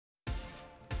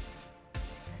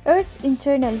Earth's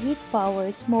internal heat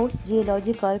powers most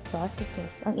geological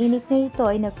processes. Ang init na ito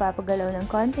ay nagpapagalaw ng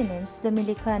continents,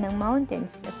 lumilikha ng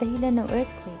mountains at dahilan ng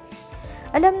earthquakes.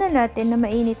 Alam na natin na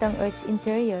mainit ang Earth's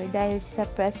interior dahil sa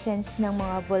presence ng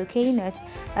mga volcanoes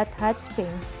at hot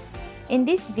springs. In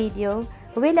this video,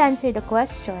 we'll answer the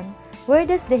question, where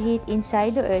does the heat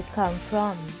inside the Earth come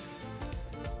from?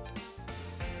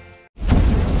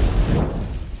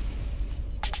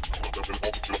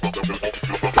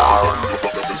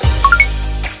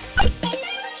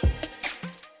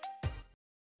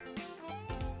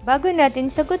 Bago natin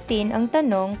sagutin ang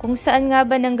tanong kung saan nga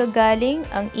ba nanggagaling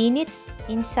ang init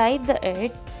inside the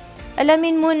Earth,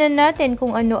 alamin muna natin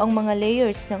kung ano ang mga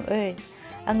layers ng Earth.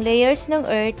 Ang layers ng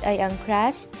Earth ay ang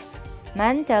crust,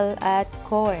 mantle at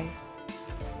core.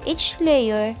 Each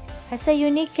layer has a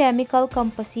unique chemical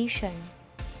composition.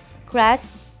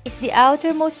 Crust is the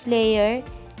outermost layer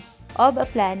of a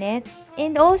planet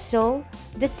and also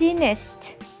the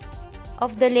thinnest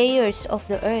of the layers of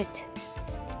the Earth.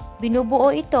 Binubuo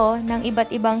ito ng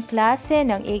iba't ibang klase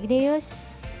ng igneous,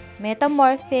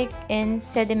 metamorphic, and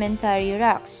sedimentary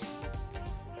rocks.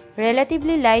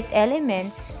 Relatively light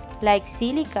elements like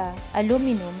silica,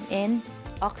 aluminum, and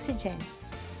oxygen.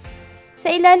 Sa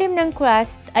ilalim ng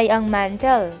crust ay ang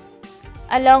mantle.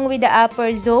 Along with the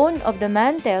upper zone of the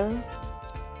mantle,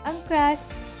 ang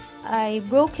crust ay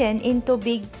broken into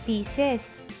big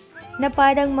pieces na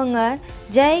parang mga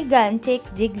gigantic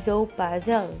jigsaw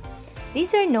puzzle.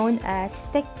 These are known as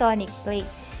tectonic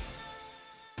plates.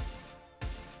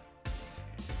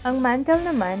 Ang mantle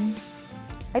naman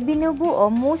ay binubuo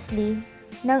mostly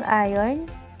ng iron,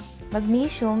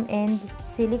 magnesium, and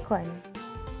silicon.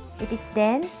 It is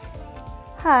dense,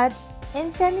 hot, and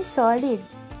semi-solid.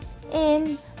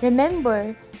 And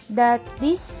remember that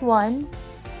this one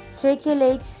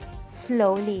circulates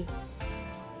slowly.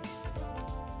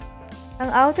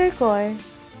 Ang outer core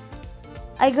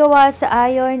ay gawa sa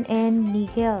iron and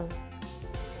nickel.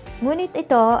 Ngunit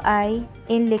ito ay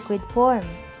in liquid form,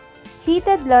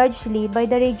 heated largely by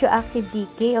the radioactive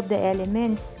decay of the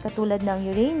elements katulad ng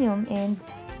uranium and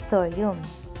thorium.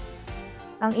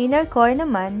 Ang inner core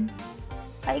naman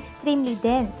ay extremely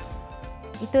dense.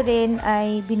 Ito rin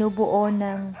ay binubuo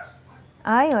ng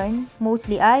iron,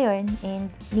 mostly iron, and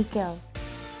nickel.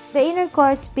 The inner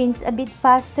core spins a bit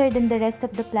faster than the rest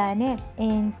of the planet,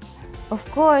 and of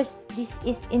course, this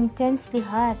is intensely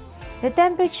hot. The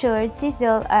temperature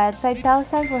sizzle at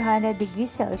 5,400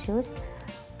 degrees Celsius,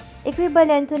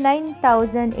 equivalent to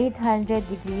 9,800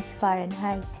 degrees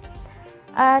Fahrenheit.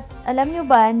 At alam nyo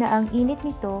ba na ang init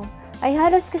nito ay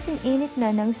halos kasing init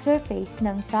na ng surface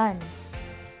ng sun?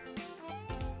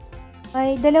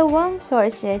 May dalawang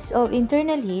sources of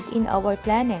internal heat in our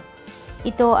planet.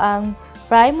 Ito ang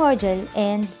primordial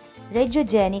and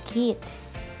radiogenic heat.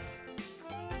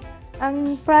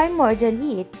 Ang primordial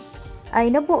heat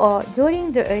ay nabuo during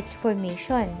the Earth's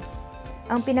formation.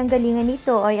 Ang pinanggalingan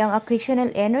nito ay ang accretional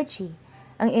energy,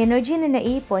 ang energy na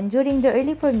naipon during the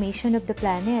early formation of the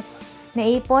planet.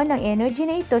 Naipon ang energy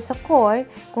na ito sa core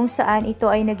kung saan ito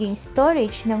ay naging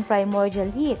storage ng primordial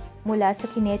heat mula sa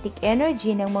kinetic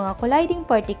energy ng mga colliding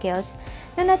particles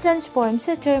na na-transform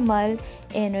sa thermal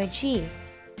energy.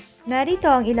 Narito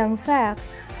ang ilang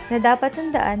facts na dapat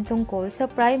tandaan tungkol sa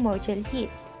primordial heat.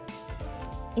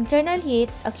 Internal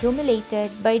heat accumulated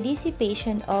by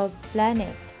dissipation of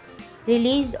planet.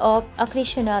 Release of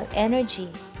accretional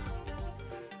energy.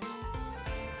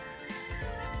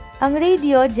 Ang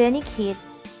radiogenic heat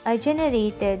ay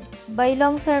generated by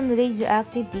long-term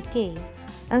radioactive decay.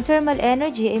 Ang thermal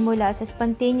energy ay mula sa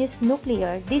spontaneous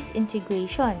nuclear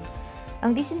disintegration.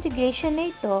 Ang disintegration na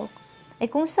ito ay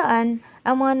kung saan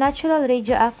ang mga natural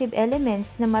radioactive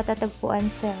elements na matatagpuan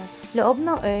sa loob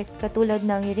ng Earth katulad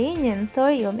ng uranium,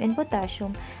 thorium, and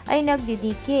potassium ay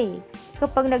nagdi-decay.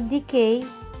 Kapag nag-decay,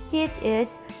 heat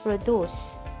is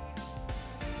produced.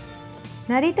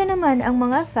 Narito naman ang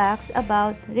mga facts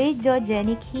about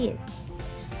radiogenic heat.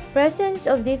 Presence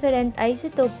of different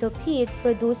isotopes of heat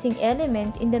producing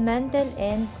element in the mantle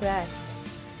and crust.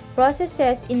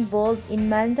 Processes involved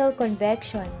in mantle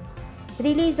convection.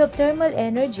 Release of thermal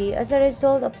energy as a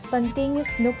result of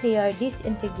spontaneous nuclear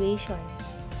disintegration.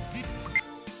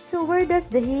 So where does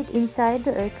the heat inside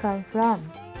the Earth come from?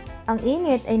 Ang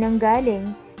init ay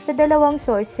nanggaling sa dalawang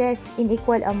sources in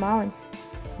equal amounts.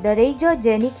 The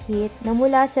radiogenic heat na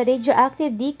mula sa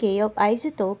radioactive decay of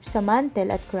isotopes sa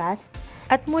mantle at crust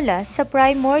at mula sa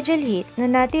primordial heat na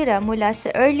natira mula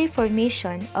sa early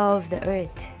formation of the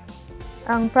Earth.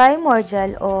 Ang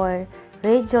primordial or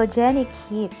radiogenic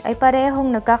heat ay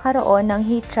parehong nagkakaroon ng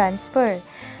heat transfer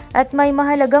at may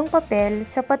mahalagang papel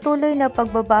sa patuloy na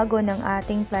pagbabago ng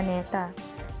ating planeta.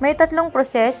 May tatlong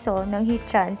proseso ng heat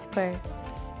transfer.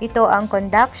 Ito ang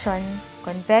conduction,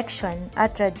 convection,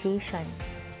 at radiation.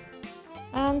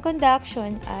 Ang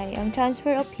conduction ay ang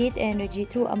transfer of heat energy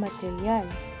through a material.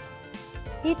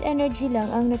 Heat energy lang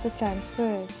ang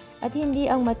natatransfer at hindi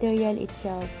ang material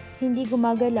itself. Hindi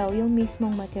gumagalaw yung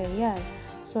mismong material.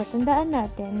 So, tandaan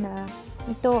natin na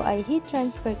ito ay heat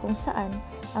transfer kung saan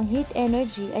ang heat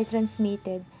energy ay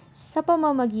transmitted sa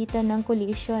pamamagitan ng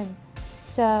collision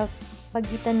sa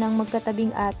pagitan ng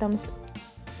magkatabing atoms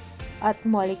at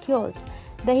molecules.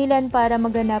 Dahilan para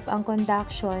maganap ang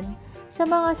conduction sa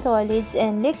mga solids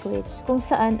and liquids kung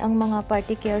saan ang mga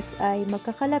particles ay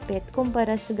magkakalapit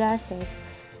kumpara sa gases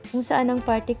kung saan ang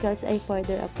particles ay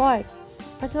further apart.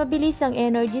 Mas mabilis ang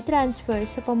energy transfer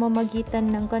sa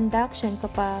pamamagitan ng conduction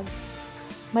kapag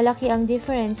malaki ang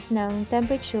difference ng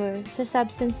temperature sa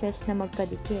substances na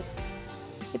magkadikit.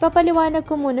 Ipapaliwanag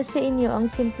ko muna sa inyo ang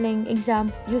simpleng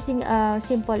example using a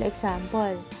simple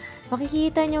example.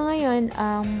 Makikita nyo ngayon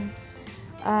ang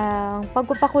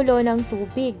pagpapakulo ng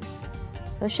tubig.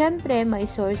 So, syempre, may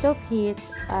source of heat.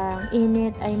 Ang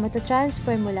init ay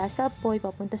matatransfer mula sa apoy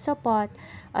papunta sa pot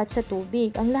at sa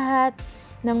tubig. Ang lahat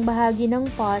ng bahagi ng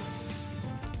pot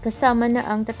kasama na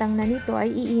ang tatangnan nito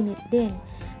ay iinit din.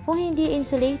 Kung hindi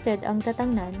insulated ang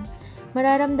tatangnan,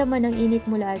 mararamdaman ang init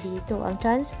mula dito. Ang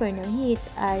transfer ng heat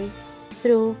ay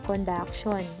through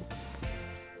conduction.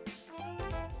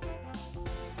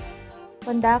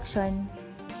 Conduction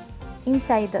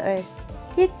inside the earth.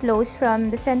 Heat flows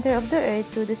from the center of the earth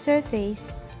to the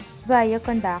surface via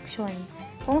conduction,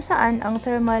 kung saan ang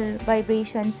thermal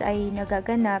vibrations ay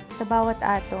nagaganap sa bawat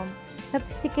atom na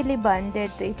physically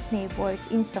bonded to its neighbors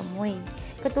in some way.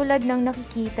 Katulad ng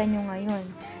nakikita nyo ngayon.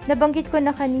 Nabanggit ko na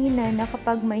kanina na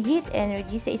kapag may heat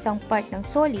energy sa isang part ng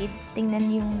solid, tingnan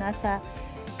niyo yung nasa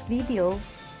video,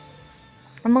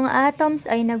 ang mga atoms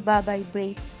ay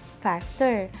nagbabibrate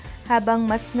faster. Habang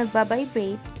mas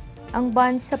nagbabibrate, ang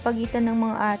bonds sa pagitan ng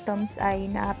mga atoms ay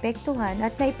naapektuhan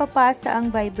at naipapasa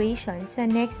ang vibration sa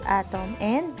next atom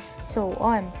and so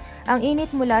on. Ang init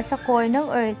mula sa core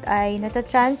ng Earth ay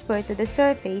natatransfer to the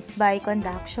surface by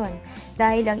conduction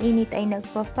dahil ang init ay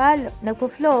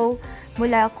nagpo-flow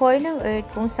mula core ng Earth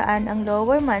kung saan ang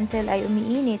lower mantle ay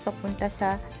umiinit papunta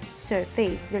sa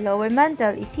surface. The lower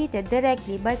mantle is heated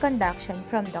directly by conduction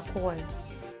from the core.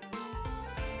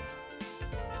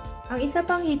 Ang isa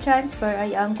pang heat transfer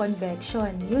ay ang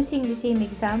convection. Using the same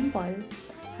example,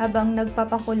 habang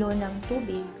nagpapakulo ng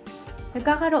tubig,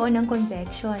 nagkakaroon ng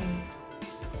convection.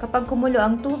 Kapag kumulo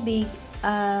ang tubig,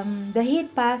 the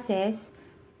heat passes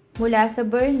mula sa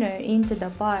burner into the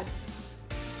pot.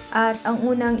 At ang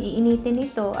unang iinitin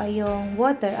nito ay yung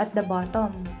water at the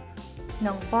bottom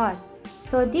ng pot.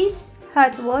 So this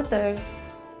hot water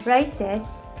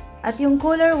rises at yung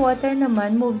cooler water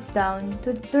naman moves down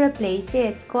to replace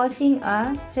it, causing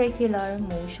a circular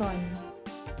motion.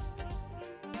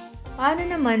 Paano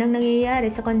naman ang nangyayari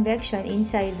sa convection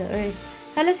inside the Earth?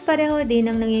 Halos pareho din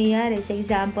ang nangyayari sa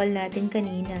example natin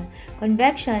kanina.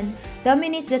 Convection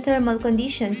dominates the thermal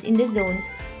conditions in the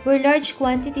zones where large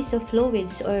quantities of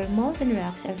fluids or molten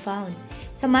rocks are found.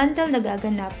 Sa mantle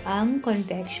nagaganap ang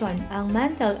convection. Ang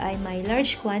mantle ay may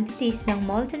large quantities ng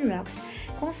molten rocks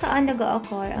kung saan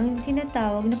nag-occur ang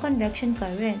tinatawag na convection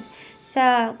current.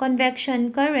 Sa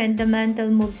convection current, the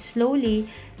mantle moves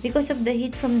slowly because of the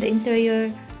heat from the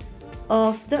interior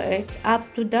of the Earth up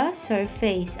to the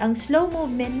surface. Ang slow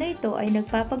movement na ito ay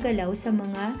nagpapagalaw sa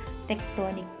mga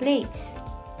tectonic plates.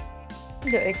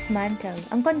 The Earth's mantle.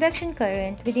 Ang convection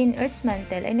current within Earth's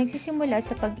mantle ay nagsisimula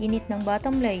sa pag-init ng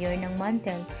bottom layer ng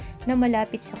mantle na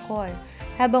malapit sa core.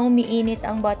 Habang umiinit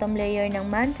ang bottom layer ng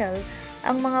mantle,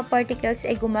 ang mga particles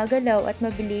ay gumagalaw at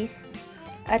mabilis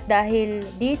at dahil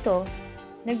dito,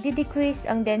 nagdi-decrease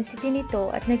ang density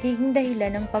nito at nagiging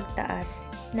dahilan ng pagtaas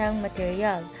ng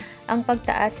material. Ang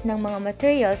pagtaas ng mga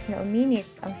materials na uminit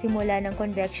ang simula ng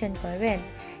convection current.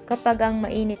 Kapag ang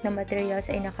mainit na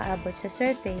materials ay nakaabot sa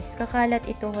surface, kakalat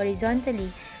ito horizontally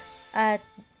at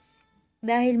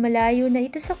dahil malayo na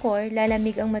ito sa core,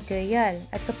 lalamig ang material.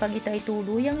 At kapag ito ay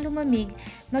tuluyang lumamig,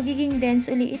 magiging dense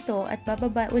uli ito at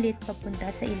bababa ulit papunta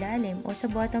sa ilalim o sa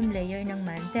bottom layer ng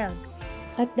mantle.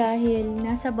 At dahil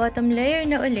nasa bottom layer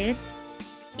na ulit,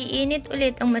 iinit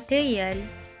ulit ang material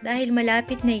dahil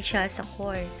malapit na siya sa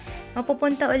core.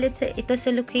 Mapupunta ulit ito sa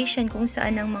location kung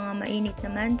saan ang mga mainit na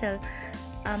mantle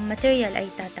material ay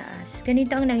tataas.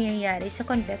 Ganito ang nangyayari sa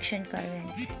convection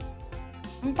current.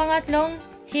 Ang pangatlong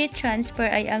heat transfer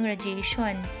ay ang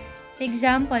radiation. Sa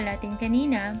example natin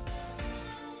kanina,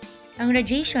 ang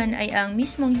radiation ay ang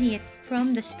mismong heat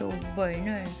from the stove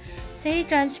burner. Sa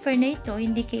heat transfer na ito,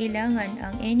 hindi kailangan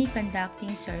ang any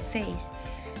conducting surface.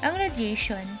 Ang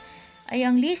radiation ay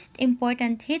ang least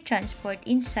important heat transport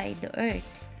inside the Earth.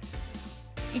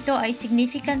 Ito ay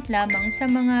significant lamang sa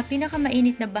mga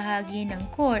pinakamainit na bahagi ng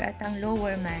core at ang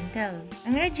lower mantle.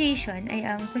 Ang radiation ay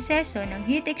ang proseso ng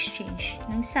heat exchange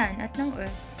ng Sun at ng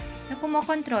Earth na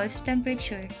kumokontrol sa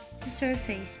temperature sa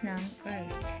surface ng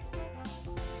Earth.